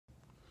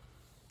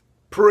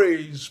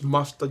Praise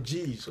Master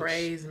Jesus.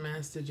 Praise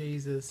Master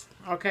Jesus.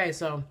 Okay,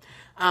 so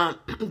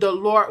the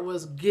Lord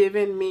was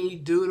giving me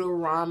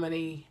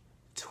Deuteronomy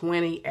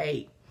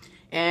 28.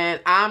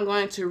 And I'm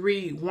going to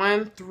read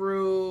 1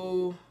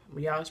 through,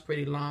 y'all, it's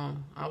pretty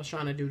long. I was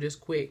trying to do this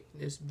quick,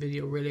 this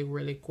video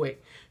really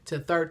quick, to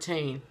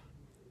 13.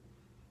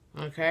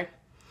 Okay?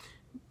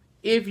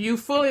 If you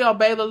fully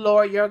obey the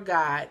Lord your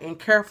God and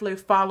carefully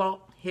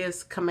follow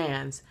his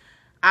commands,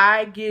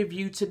 I give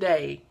you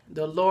today,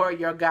 the Lord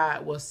your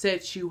God will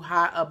set you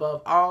high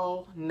above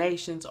all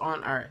nations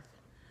on earth.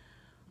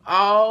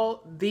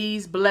 All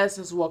these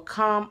blessings will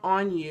come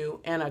on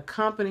you and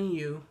accompany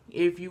you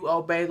if you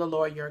obey the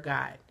Lord your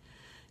God.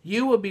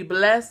 You will be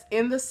blessed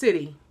in the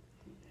city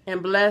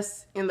and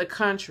blessed in the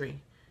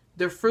country.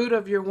 The fruit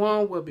of your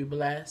womb will be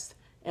blessed,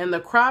 and the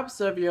crops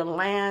of your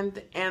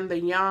land and the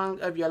young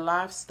of your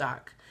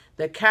livestock,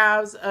 the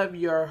calves of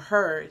your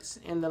herds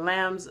and the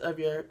lambs of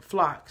your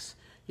flocks.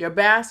 Your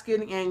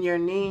basket and your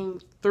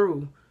kneading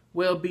through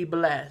will be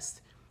blessed.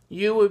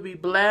 You will be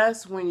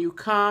blessed when you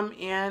come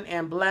in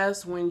and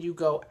blessed when you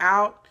go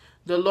out.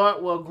 The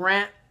Lord will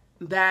grant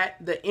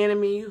that the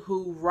enemy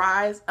who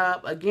rise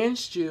up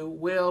against you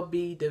will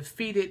be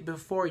defeated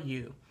before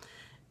you.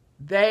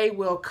 They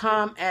will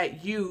come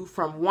at you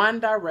from one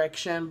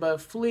direction,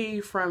 but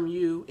flee from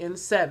you in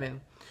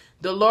 7.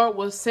 The Lord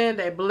will send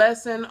a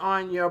blessing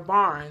on your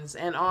barns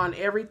and on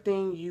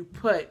everything you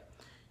put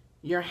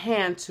your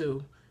hand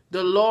to.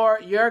 The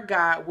Lord your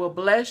God will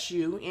bless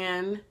you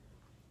in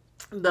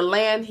the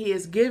land he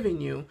is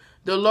giving you.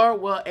 The Lord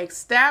will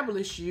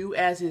establish you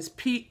as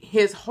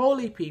his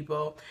holy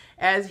people,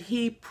 as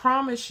he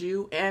promised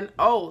you an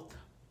oath.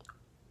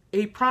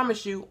 He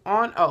promised you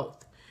on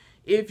oath.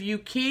 If you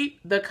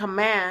keep the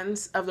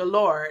commands of the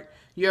Lord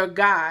your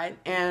God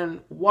and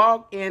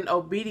walk in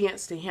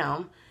obedience to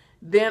him,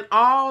 then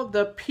all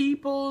the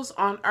peoples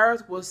on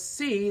earth will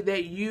see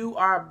that you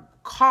are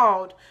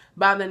called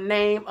by the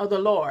name of the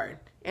Lord,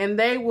 and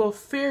they will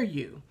fear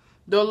you.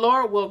 The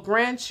Lord will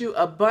grant you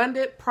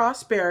abundant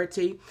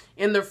prosperity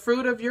in the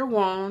fruit of your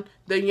womb,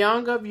 the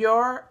young of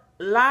your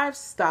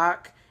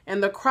livestock,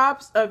 and the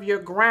crops of your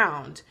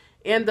ground,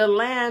 in the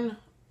land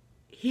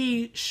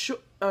he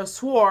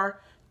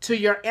swore to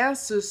your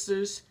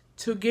ancestors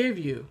to give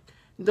you.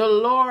 The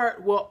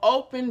Lord will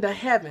open the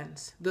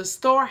heavens, the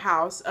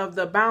storehouse of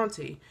the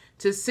bounty,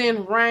 to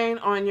send rain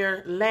on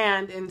your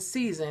land in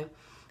season,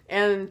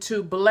 and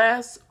to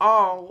bless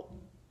all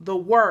the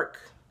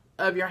work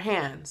of your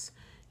hands.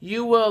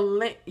 You will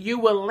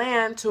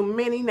lend to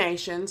many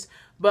nations,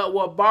 but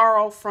will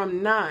borrow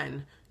from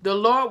none. The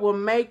Lord will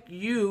make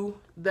you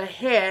the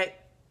head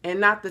and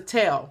not the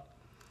tail.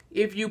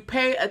 If you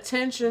pay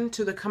attention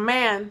to the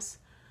commands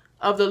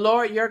of the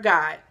Lord your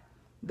God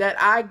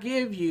that I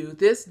give you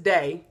this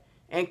day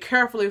and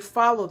carefully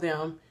follow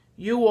them,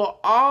 you will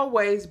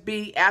always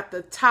be at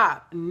the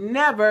top,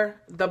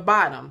 never the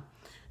bottom.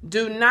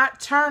 Do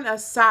not turn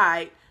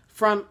aside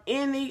from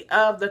any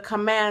of the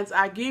commands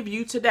I give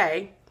you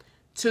today,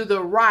 to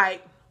the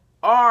right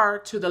or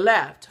to the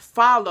left.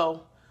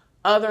 Follow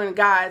other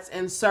gods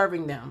and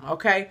serving them.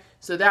 Okay,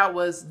 so that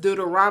was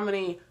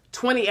Deuteronomy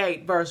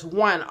 28 verse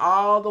 1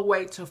 all the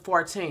way to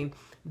 14.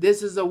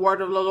 This is the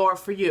word of the Lord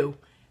for you.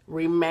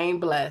 Remain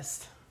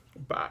blessed.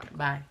 Bye.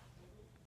 Bye.